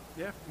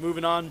 Yeah,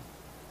 moving on.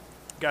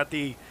 Got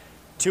the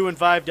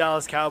 2-5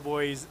 Dallas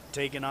Cowboys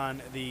taking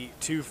on the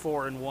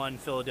 2-4-1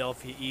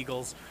 Philadelphia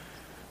Eagles.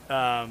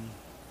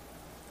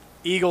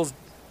 Eagles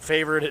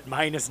favored at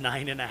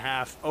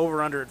 -9.5.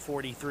 Over under at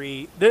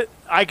 43.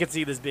 I could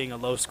see this being a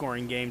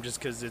low-scoring game just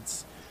because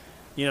it's,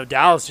 you know,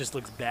 Dallas just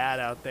looks bad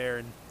out there,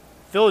 and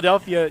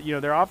Philadelphia, you know,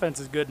 their offense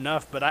is good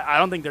enough, but I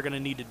don't think they're going to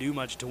need to do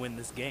much to win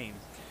this game.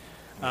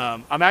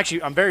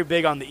 I'm very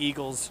big on the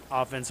Eagles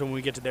offense. So when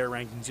we get to their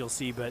rankings, you'll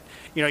see. But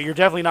you know, you're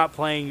definitely not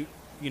playing,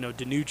 you know,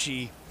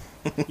 DiNucci.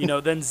 You know,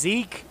 then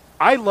Zeke.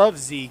 I love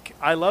Zeke,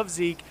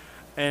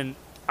 and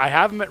I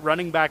have him at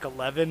running back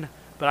 11.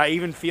 But I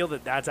even feel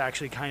that that's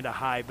actually kind of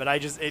high. But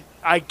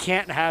I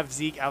can't have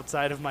Zeke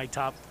outside of my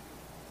top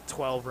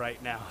 12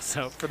 right now.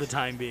 So for the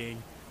time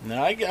being.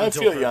 No, I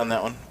feel you on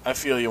that one. I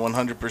feel you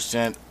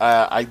 100%.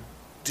 I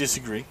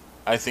disagree.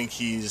 I think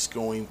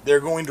they're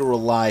going to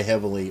rely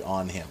heavily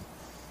on him.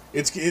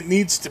 It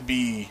needs to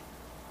be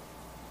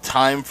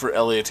time for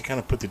Elliott to kind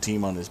of put the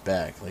team on his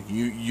back. Like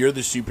you're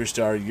the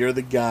superstar. You're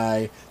the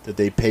guy that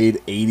they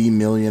paid $80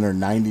 million or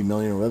 $90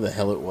 million or whatever the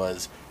hell it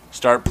was.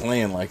 Start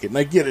playing like it. And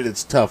I get it.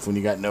 It's tough when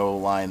you got no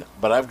line,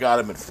 but I've got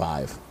him at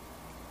 5.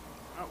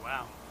 Oh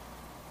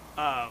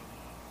wow.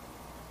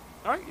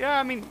 All right, yeah,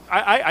 I mean,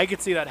 I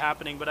could see that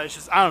happening, but I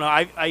don't know.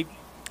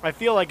 I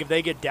feel like if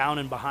they get down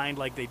and behind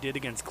like they did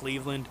against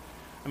Cleveland,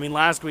 I mean,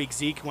 last week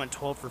Zeke went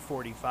 12 for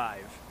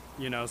 45,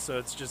 you know, so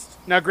it's just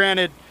 – now,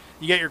 granted,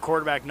 you get your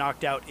quarterback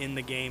knocked out in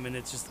the game, and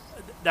it's just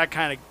 – that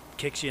kind of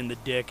kicks you in the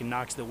dick and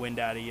knocks the wind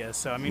out of you.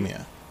 So, I mean,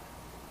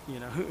 you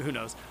know, who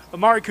knows.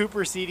 Amari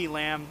Cooper, CeeDee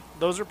Lamb,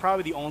 those are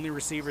probably the only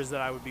receivers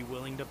that I would be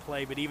willing to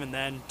play, but even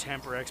then,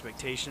 temper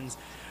expectations.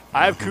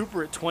 I have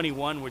Cooper at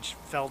 21, which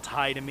felt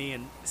high to me,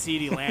 and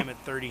CeeDee Lamb at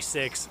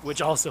 36, which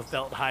also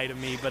felt high to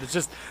me. But it's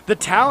just the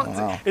talent.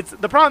 Wow.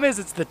 The problem is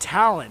it's the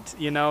talent,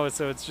 you know.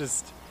 So it's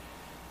just,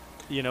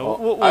 you know,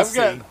 we'll see.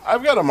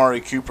 I've got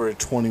Amari Cooper at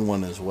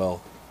 21 as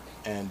well,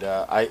 and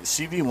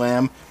CeeDee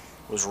Lamb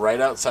was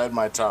right outside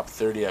my top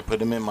 30. I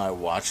put him in my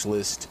watch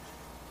list.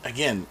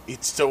 Again,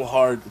 it's so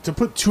hard to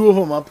put two of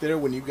them up there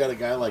when you've got a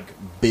guy like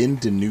Ben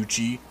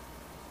DiNucci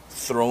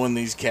throwing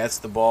these cats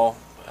the ball.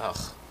 Ugh,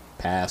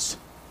 pass.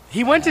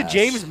 He went to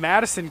James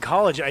Madison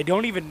College. I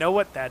don't even know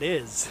what that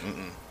is.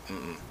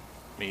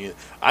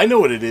 I know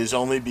what it is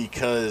only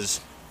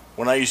because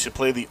when I used to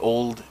play the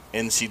old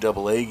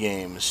NCAA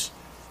games,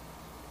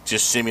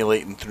 just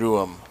simulating through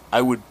them,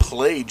 I would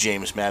play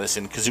James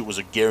Madison because it was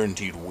a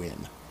guaranteed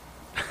win.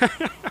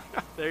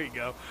 There you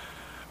go.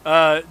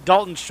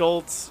 Dalton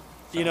Schultz,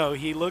 he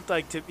looked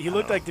like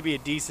to be a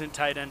decent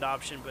tight end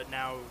option, but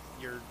now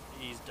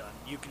he's done.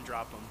 You can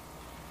drop him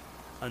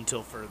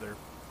until further.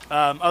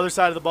 Other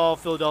side of the ball,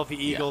 Philadelphia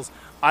Eagles.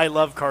 Yeah. I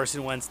love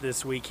Carson Wentz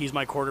this week. He's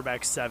my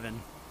quarterback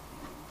 7.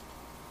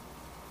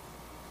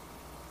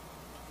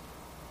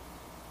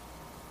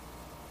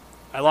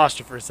 I lost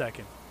you for a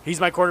second. He's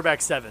my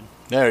quarterback 7.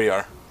 There you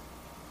are.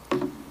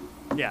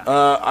 Yeah.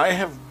 I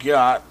have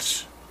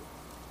got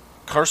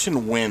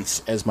Carson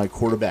Wentz as my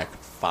quarterback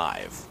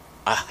 5.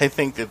 I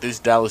think that this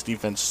Dallas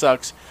defense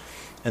sucks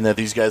and that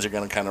these guys are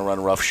going to kind of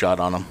run roughshod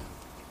on them.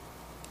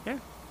 Yeah.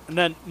 And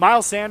then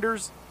Miles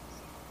Sanders,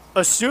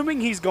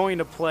 assuming he's going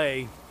to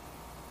play,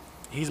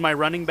 he's my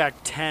running back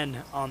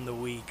 10 on the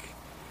week.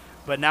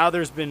 But now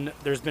there's been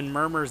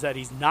murmurs that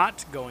he's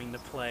not going to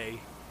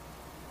play.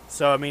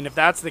 So, I mean, if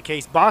that's the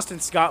case, Boston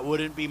Scott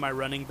wouldn't be my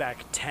running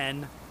back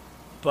 10.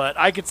 But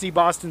I could see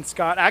Boston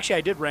Scott. Actually,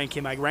 I did rank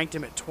him. I ranked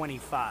him at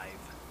 25.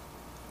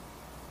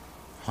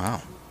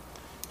 Wow.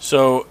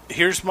 So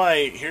here's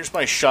my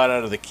shot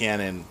out of the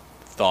cannon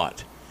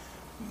thought.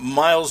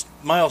 Miles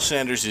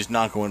Sanders is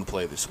not going to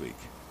play this week.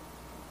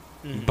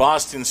 Mm-hmm.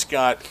 Boston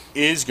Scott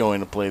is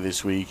going to play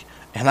this week,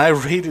 and I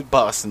rated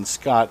Boston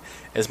Scott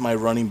as my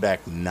running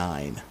back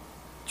 9.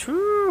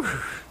 True.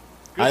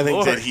 I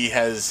think that he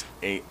has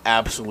a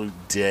absolute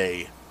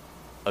day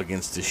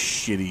against a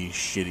shitty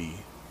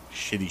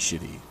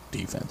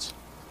defense.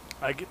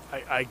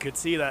 I could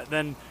see that.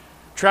 Then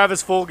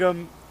Travis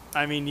Fulgham,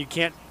 I mean, you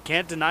can't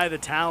deny the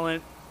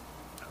talent.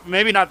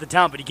 Maybe not the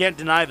talent, but you can't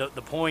deny the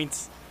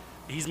points.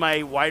 He's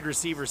my wide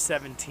receiver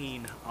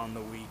 17 on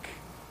the week.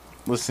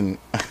 Listen,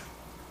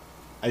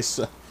 I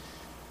saw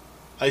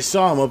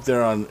him up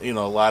there on a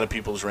lot of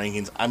people's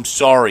rankings. I'm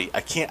sorry,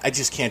 I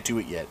just can't do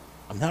it yet.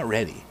 I'm not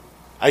ready.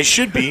 I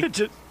should be.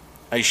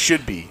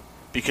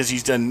 Because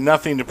he's done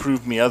nothing to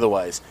prove me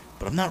otherwise.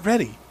 But I'm not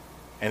ready.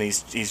 And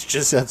he's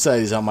just outside.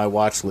 He's on my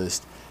watch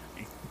list.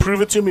 Prove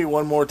it to me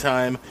one more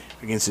time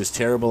against this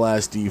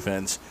terrible-ass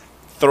defense.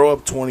 Throw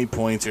up 20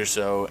 points or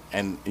so,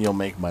 and you'll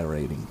make my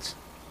ratings.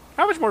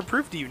 How much more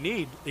proof do you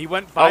need? He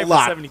went 5 for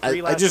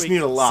 73 last week. I just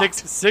need a lot.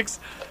 6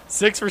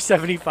 for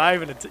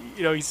 75, and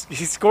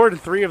he scored in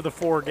 3 of the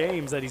 4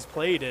 games that he's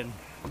played in.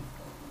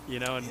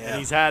 And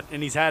he's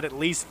had at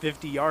least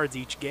 50 yards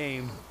each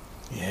game.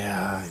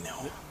 Yeah, I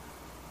know.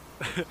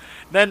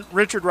 Then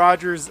Richard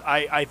Rodgers,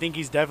 I think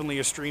he's definitely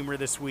a streamer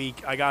this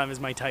week. I got him as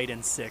my tight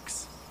end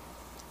 6.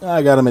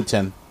 I got him at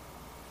 10.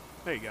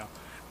 There you go.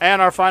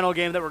 And our final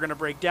game that we're going to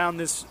break down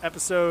this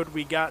episode,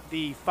 we got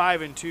the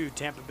 5-2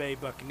 Tampa Bay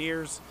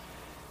Buccaneers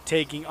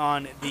taking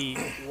on the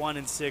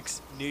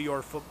 1-6 New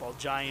York Football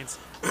Giants.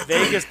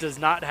 Vegas does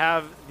not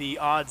have the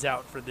odds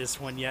out for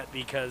this one yet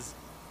because,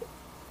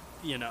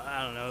 I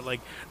don't know. Like,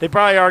 they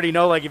probably already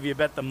know, like, if you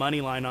bet the money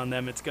line on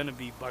them, it's going to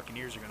be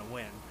Buccaneers are going to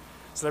win.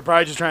 So they're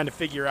probably just trying to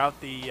figure out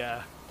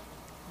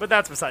but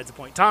that's besides the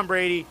point. Tom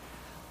Brady,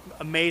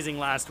 amazing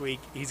last week.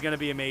 He's going to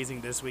be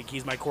amazing this week.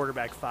 He's my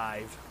quarterback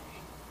 5.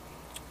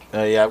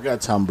 Yeah, I've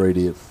got Tom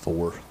Brady at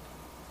 4.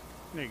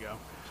 There you go.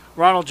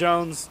 Ronald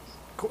Jones,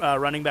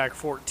 running back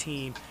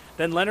 14.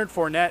 Then Leonard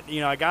Fournette,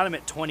 I got him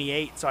at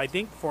 28. So I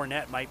think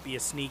Fournette might be a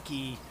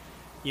sneaky,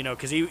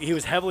 because he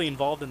was heavily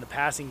involved in the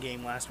passing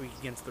game last week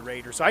against the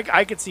Raiders. So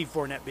I could see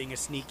Fournette being a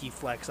sneaky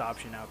flex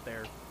option out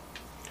there.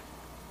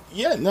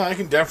 Yeah, no, I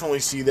can definitely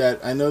see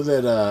that. I know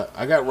that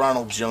I got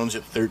Ronald Jones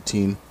at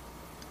 13.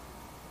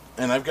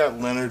 And I've got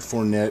Leonard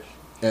Fournette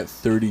at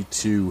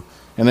 32.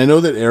 And I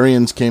know that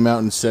Arians came out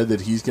and said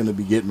that he's going to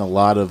be getting a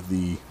lot of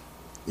the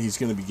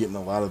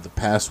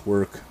pass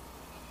work,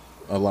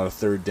 a lot of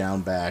third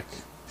down back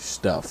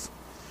stuff.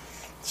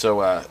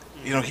 So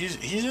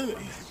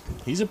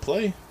he's a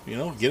play.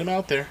 Get him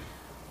out there.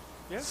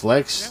 Yeah.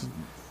 Flex. Yeah.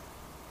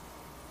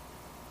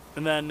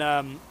 And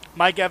then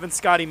Mike Evans,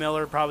 Scotty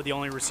Miller, probably the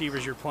only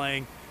receivers you're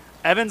playing.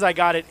 Evans, I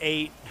got at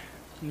 8.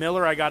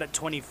 Miller, I got at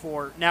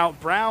 24. Now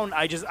Brown,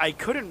 I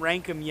couldn't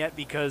rank him yet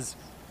because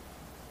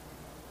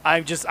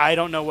I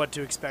don't know what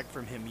to expect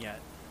from him yet.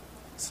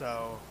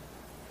 So,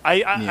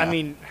 I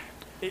mean,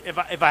 if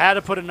I had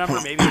to put a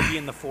number, maybe he'd be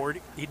in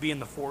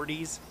the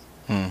 40s,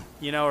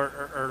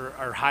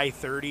 or high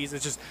 30s.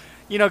 It's just,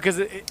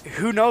 because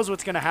who knows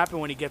what's going to happen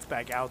when he gets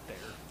back out there.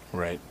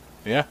 Right.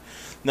 Yeah.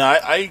 No,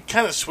 I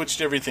kind of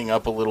switched everything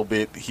up a little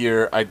bit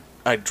here.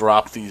 I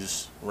dropped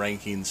these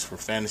rankings for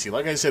fantasy.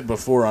 Like I said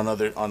before on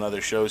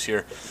other shows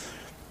here,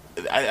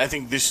 I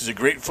think this is a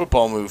great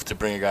football move to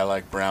bring a guy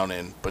like Brown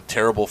in, but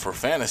terrible for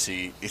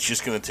fantasy. It's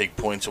just going to take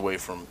points away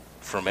from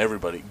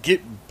everybody.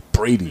 Get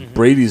Brady. Mm-hmm.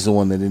 Brady's the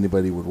one that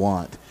anybody would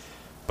want.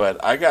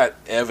 But I got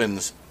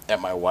Evans at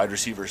my wide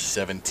receiver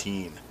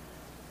 17,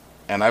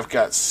 and I've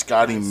got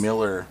Scotty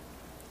Miller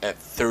at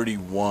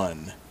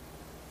 31.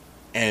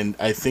 And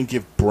I think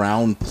if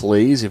Brown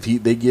plays, if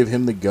they give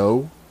him the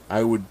go,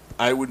 I'd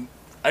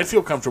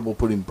feel comfortable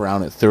putting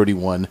Brown at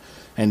 31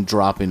 and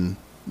dropping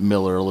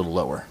Miller a little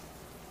lower.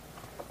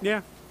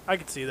 Yeah, I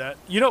could see that.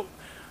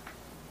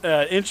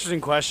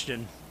 Interesting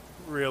question,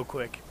 real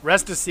quick.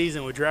 Rest of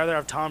season, would you rather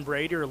have Tom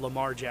Brady or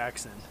Lamar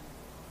Jackson?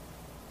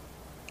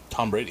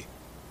 Tom Brady.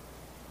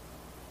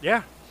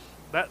 Yeah,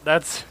 I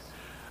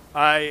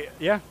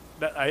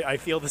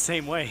feel the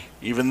same way.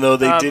 Even though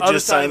they did other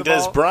just side sign of the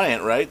Des ball-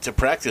 Bryant, right, to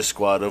practice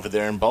squad over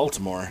there in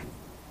Baltimore.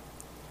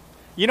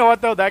 You know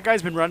what, though? That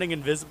guy's been running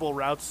invisible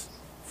routes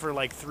for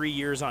like 3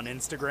 years on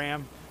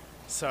Instagram.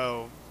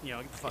 So,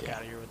 get the fuck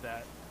out of here with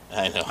that.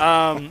 I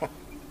know.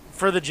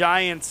 For the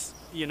Giants,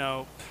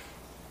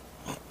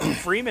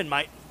 Freeman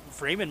might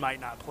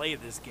not play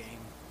this game.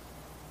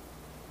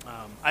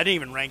 I didn't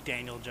even rank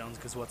Daniel Jones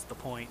because what's the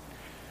point?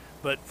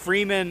 But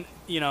Freeman,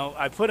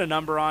 I put a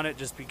number on it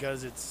just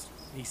because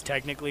he's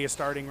technically a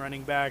starting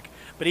running back.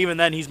 But even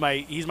then, he's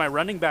my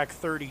running back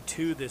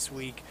 32 this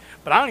week.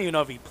 But I don't even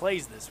know if he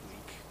plays this week.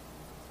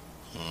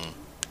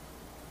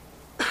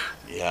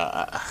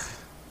 Yeah,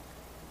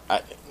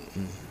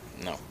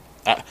 no.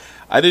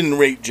 I didn't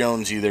rate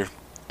Jones either,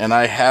 and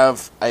I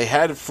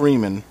had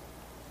Freeman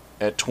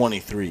at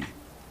 23.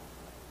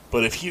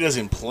 But if he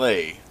doesn't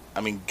play,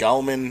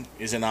 Gallman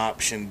is an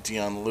option.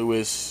 Dion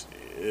Lewis.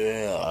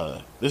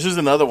 This is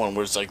another one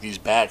where it's like these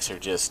backs are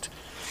just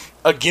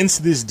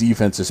against this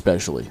defense,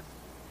 especially.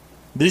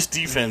 This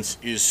defense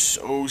is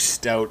so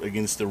stout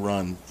against the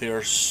run. They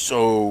are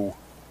so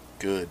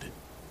good.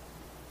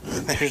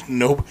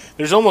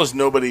 There's almost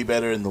nobody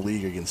better in the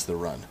league against the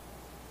run.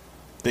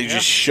 They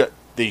just shut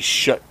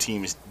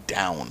teams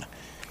down.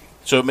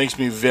 So it makes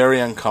me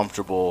very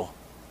uncomfortable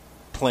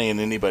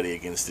playing anybody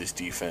against this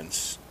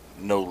defense,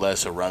 no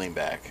less a running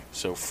back.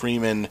 So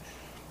Freeman,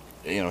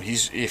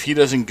 if he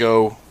doesn't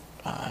go,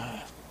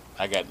 I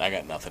got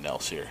nothing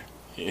else here.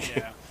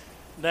 Yeah.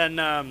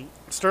 Then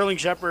Sterling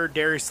Shepard,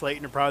 Darius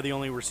Slayton are probably the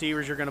only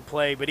receivers you're going to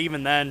play. But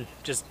even then,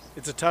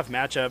 it's a tough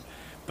matchup.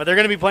 But they're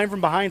going to be playing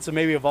from behind, so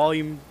maybe a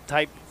volume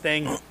type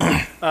thing.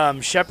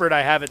 Shepard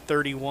I have at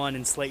 31,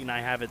 and Slayton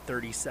I have at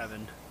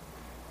 37.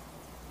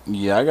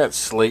 Yeah, I got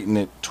Slayton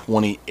at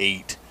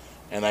 28,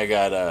 and I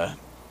got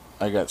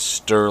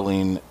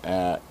Sterling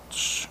at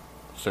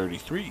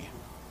 33.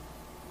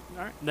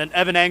 All right. Then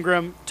Evan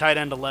Engram, tight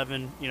end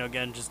 11.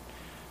 Again, just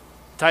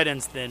tight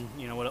end's thin.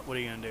 What are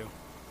you going to do?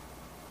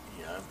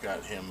 Yeah, I've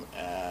got him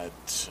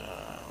at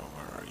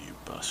where are you,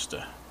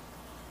 Busta?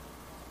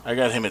 I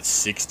got him at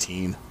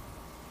 16.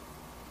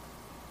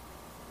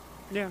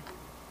 Yeah,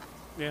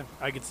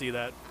 I could see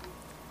that.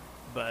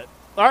 But,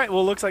 all right,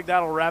 well, looks like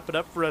that'll wrap it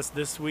up for us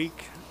this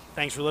week.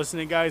 Thanks for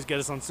listening, guys. Get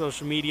us on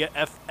social media,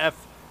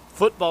 FF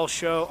Football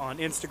Show on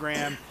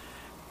Instagram,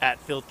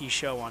 at Filthy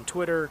Show on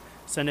Twitter.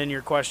 Send in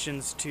your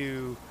questions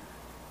to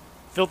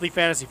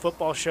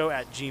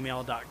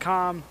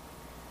filthyfantasyfootballshow@gmail.com.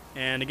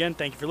 And, again,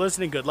 thank you for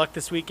listening. Good luck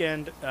this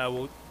weekend.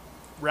 We'll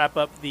wrap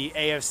up the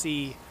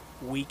AFC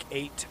Week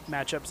 8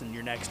 matchups in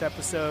your next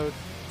episode.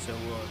 So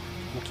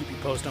we'll keep you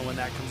posted on when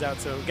that comes out.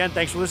 So, again,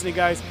 thanks for listening,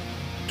 guys.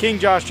 King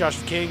Josh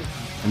the King.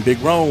 And Big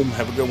Rome.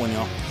 Have a good one,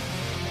 y'all.